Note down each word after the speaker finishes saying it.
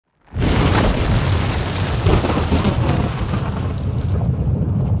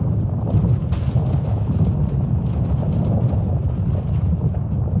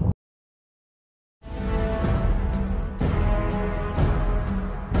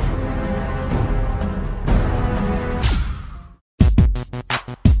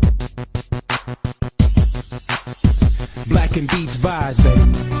Black and beats vibes,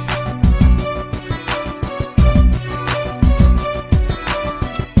 baby.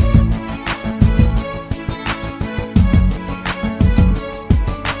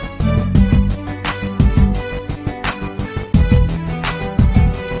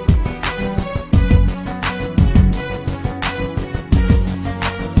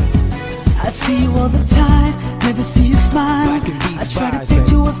 I see you all the time, never see you smile. I try to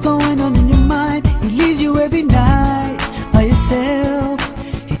picture what's going on in your mind. He leaves you every night by yourself.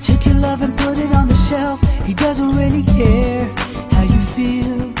 He took your love and put it on the shelf. He doesn't really care how you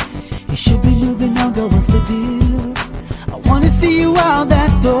feel. You should be moving on, girl, what's the deal? I wanna see you out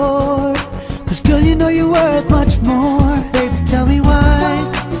that door, 'cause girl, you know you're worth much more. So baby, tell me why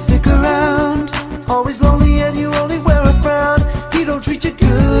you stick around. Always lonely and you only wear a frown. He don't treat you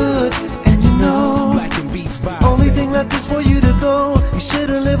good, and you know Black and beats vibes, only baby. thing left is for you to go. You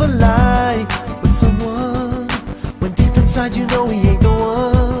shouldn't live a lie with someone when deep inside you know he ain't the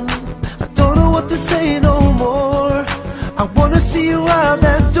one. I don't know what to say no more. I wanna see you out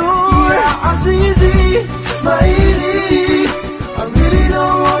that door. Yeah, Azizi, smiley. I really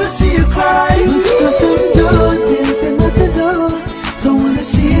don't wanna see you cry. Let's go some door, dip him at the door. Don't wanna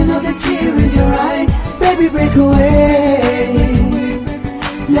see another tear in your eye. Baby, break away,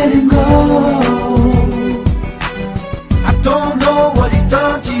 let him go. I don't know what he's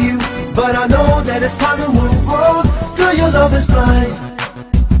done to you, but I know that it's time to move on. Girl, your love is blind.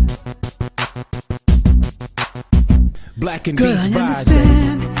 Black and Girl, beats I vibes, baby.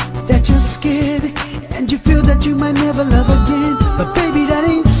 understand that you're scared and you feel that you might never love again, but baby, that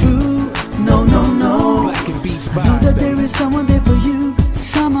ain't true. No, no, no. Black and beats I know vibes, that baby. there is someone there for you,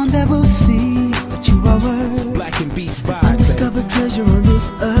 someone that will see what you are worth. Black and beats vibes, baby. Undiscovered treasure on this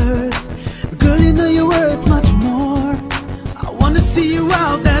earth. Girl, you know you're worth much more. I wanna see you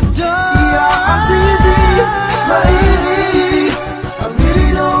out that door. Yeah, Azizi, smiley. I really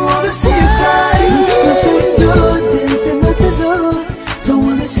don't wanna see you cry. Let's go some door, dip him at the door. Don't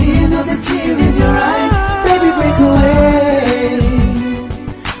wanna see another tear in your eye. Baby, break away,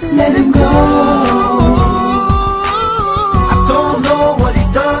 let him go. I don't know what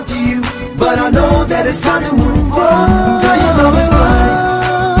he's done to you, but I know that it's time to move on. Girl, your love is blind.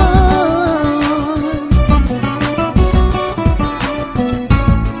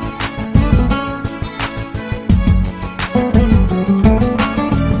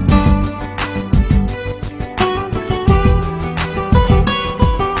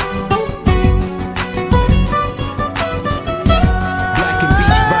 Black and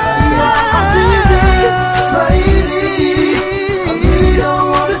beats vibes, baby. Azizi, smiley. I really don't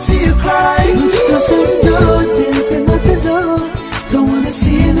wanna see you cry. Let's go some door, dip him at the door. Don't wanna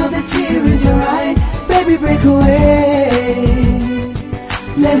see another tear in your eye. Baby, break away,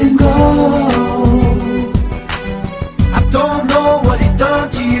 let him go. I don't know what he's done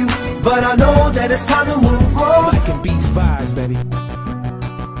to you, but I know that it's time to move on. Black and beats vibes, baby.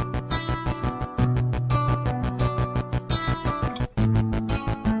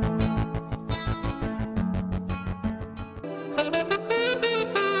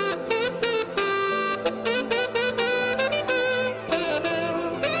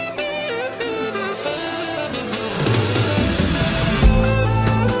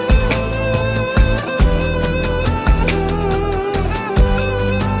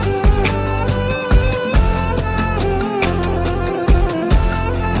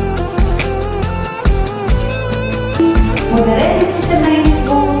 Modellerny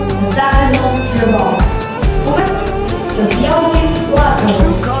systemejstwu zdalną trzymą. Socjalizm łatwo. Şu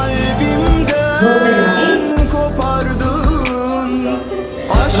kalbimden kopardın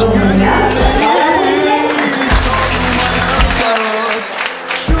aşk gönülleri solmayacak.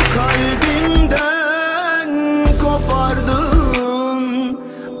 Şu kalbimden kopardın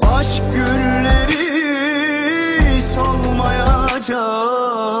aşk gülleri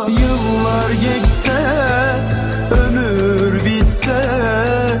solmayacak. Yıllar geçse ömür bitse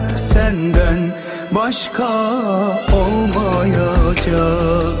senden başka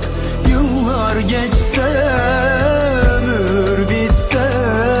olmayacak. Yıllar geçse ömür bitse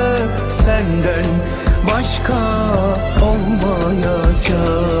senden başka olmayacak.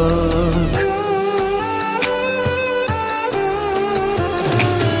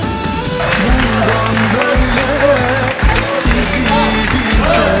 Bundan böyle bizi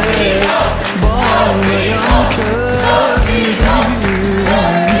bize bağlayan köprü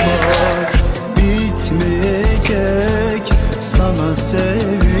var. Bitmeyecek sana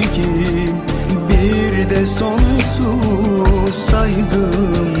sevgi.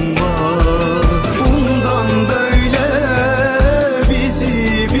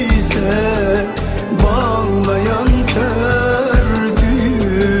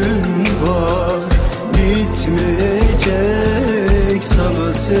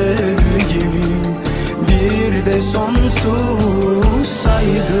 seni